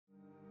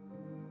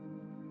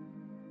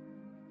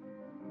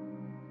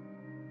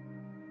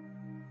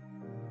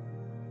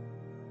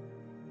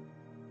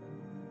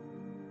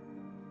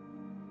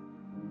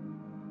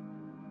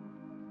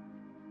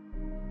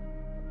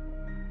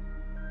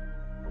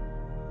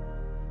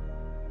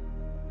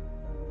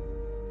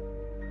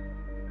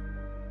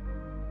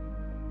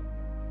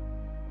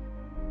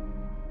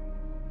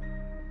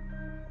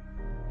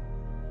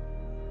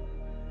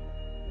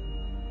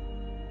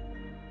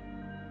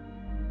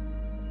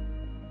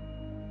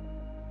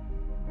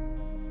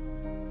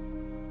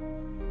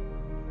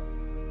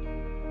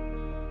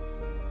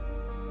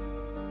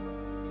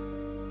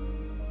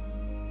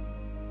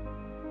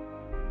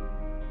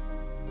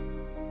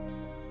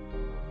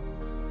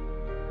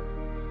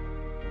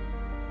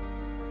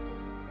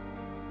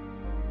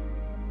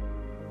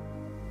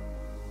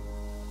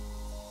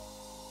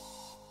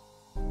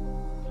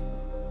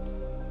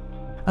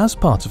As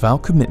part of our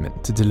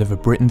commitment to deliver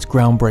Britain's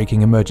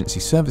groundbreaking emergency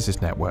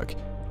services network,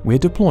 we're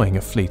deploying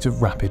a fleet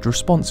of rapid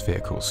response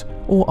vehicles,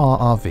 or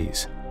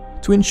RRVs,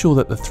 to ensure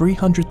that the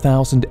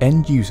 300,000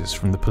 end users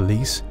from the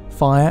police,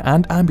 fire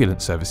and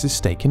ambulance services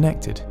stay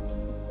connected.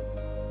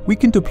 We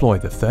can deploy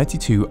the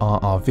 32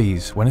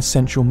 RRVs when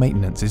essential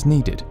maintenance is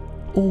needed,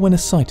 or when a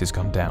site has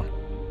gone down,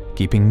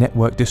 keeping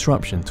network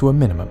disruption to a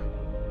minimum.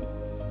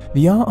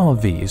 The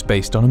RRV is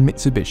based on a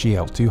Mitsubishi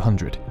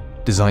L200,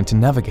 designed to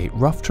navigate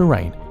rough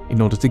terrain in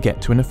order to get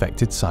to an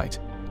affected site,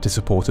 to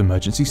support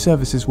emergency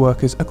services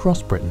workers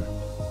across Britain.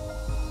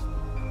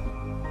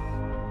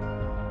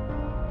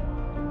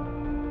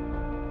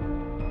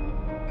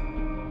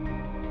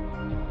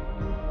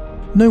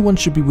 No one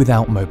should be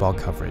without mobile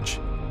coverage,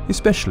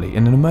 especially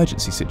in an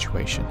emergency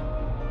situation.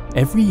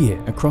 Every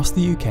year across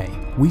the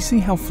UK, we see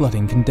how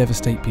flooding can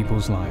devastate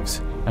people's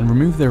lives and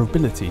remove their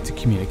ability to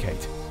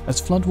communicate,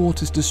 as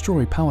floodwaters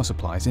destroy power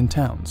supplies in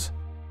towns.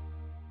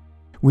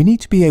 We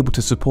need to be able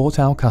to support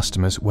our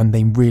customers when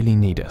they really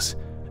need us,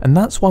 and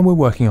that's why we're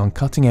working on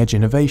cutting-edge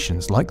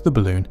innovations like the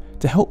balloon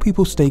to help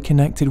people stay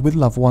connected with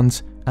loved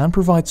ones and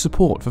provide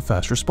support for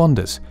first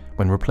responders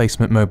when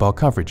replacement mobile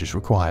coverage is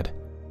required.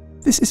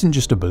 This isn't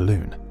just a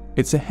balloon,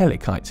 it's a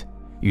helikite,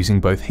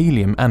 using both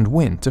helium and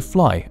wind to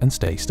fly and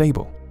stay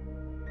stable.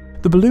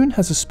 The balloon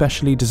has a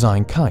specially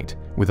designed kite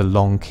with a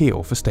long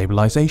keel for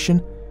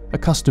stabilization, a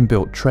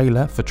custom-built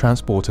trailer for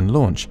transport and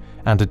launch,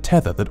 and a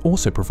tether that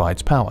also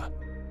provides power.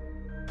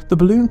 The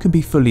balloon can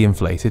be fully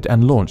inflated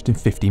and launched in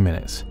 50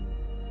 minutes.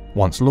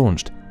 Once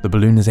launched, the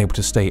balloon is able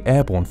to stay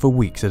airborne for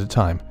weeks at a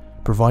time,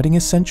 providing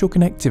essential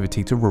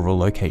connectivity to rural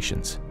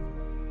locations.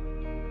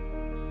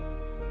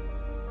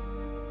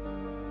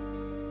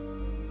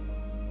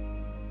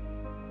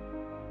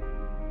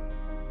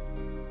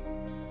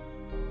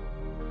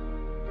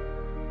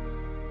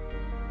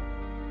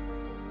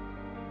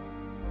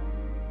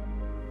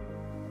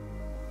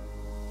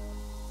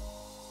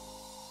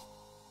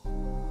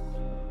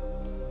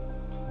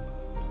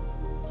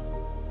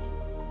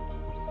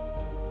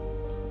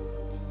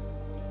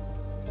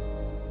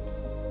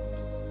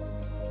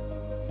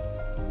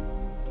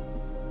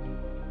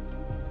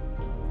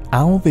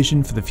 Our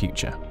vision for the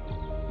future.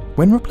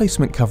 When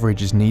replacement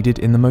coverage is needed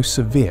in the most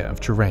severe of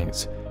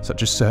terrains,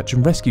 such as search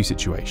and rescue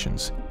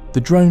situations,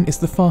 the drone is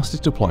the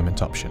fastest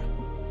deployment option.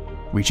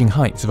 Reaching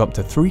heights of up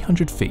to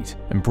 300 feet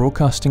and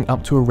broadcasting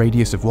up to a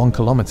radius of 1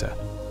 kilometre,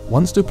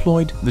 once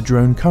deployed, the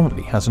drone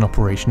currently has an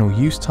operational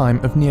use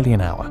time of nearly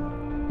an hour,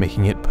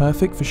 making it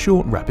perfect for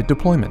short, rapid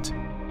deployment.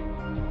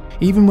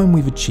 Even when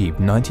we've achieved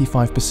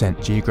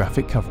 95%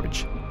 geographic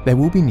coverage, there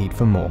will be need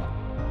for more.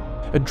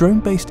 A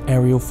drone-based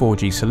aerial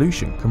 4G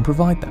solution can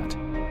provide that.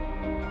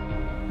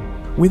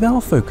 With our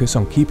focus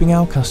on keeping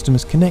our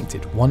customers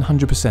connected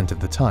 100% of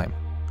the time,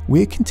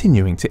 we're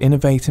continuing to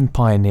innovate and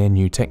pioneer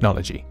new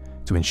technology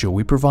to ensure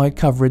we provide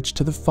coverage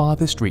to the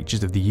farthest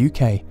reaches of the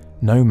UK,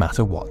 no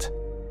matter what.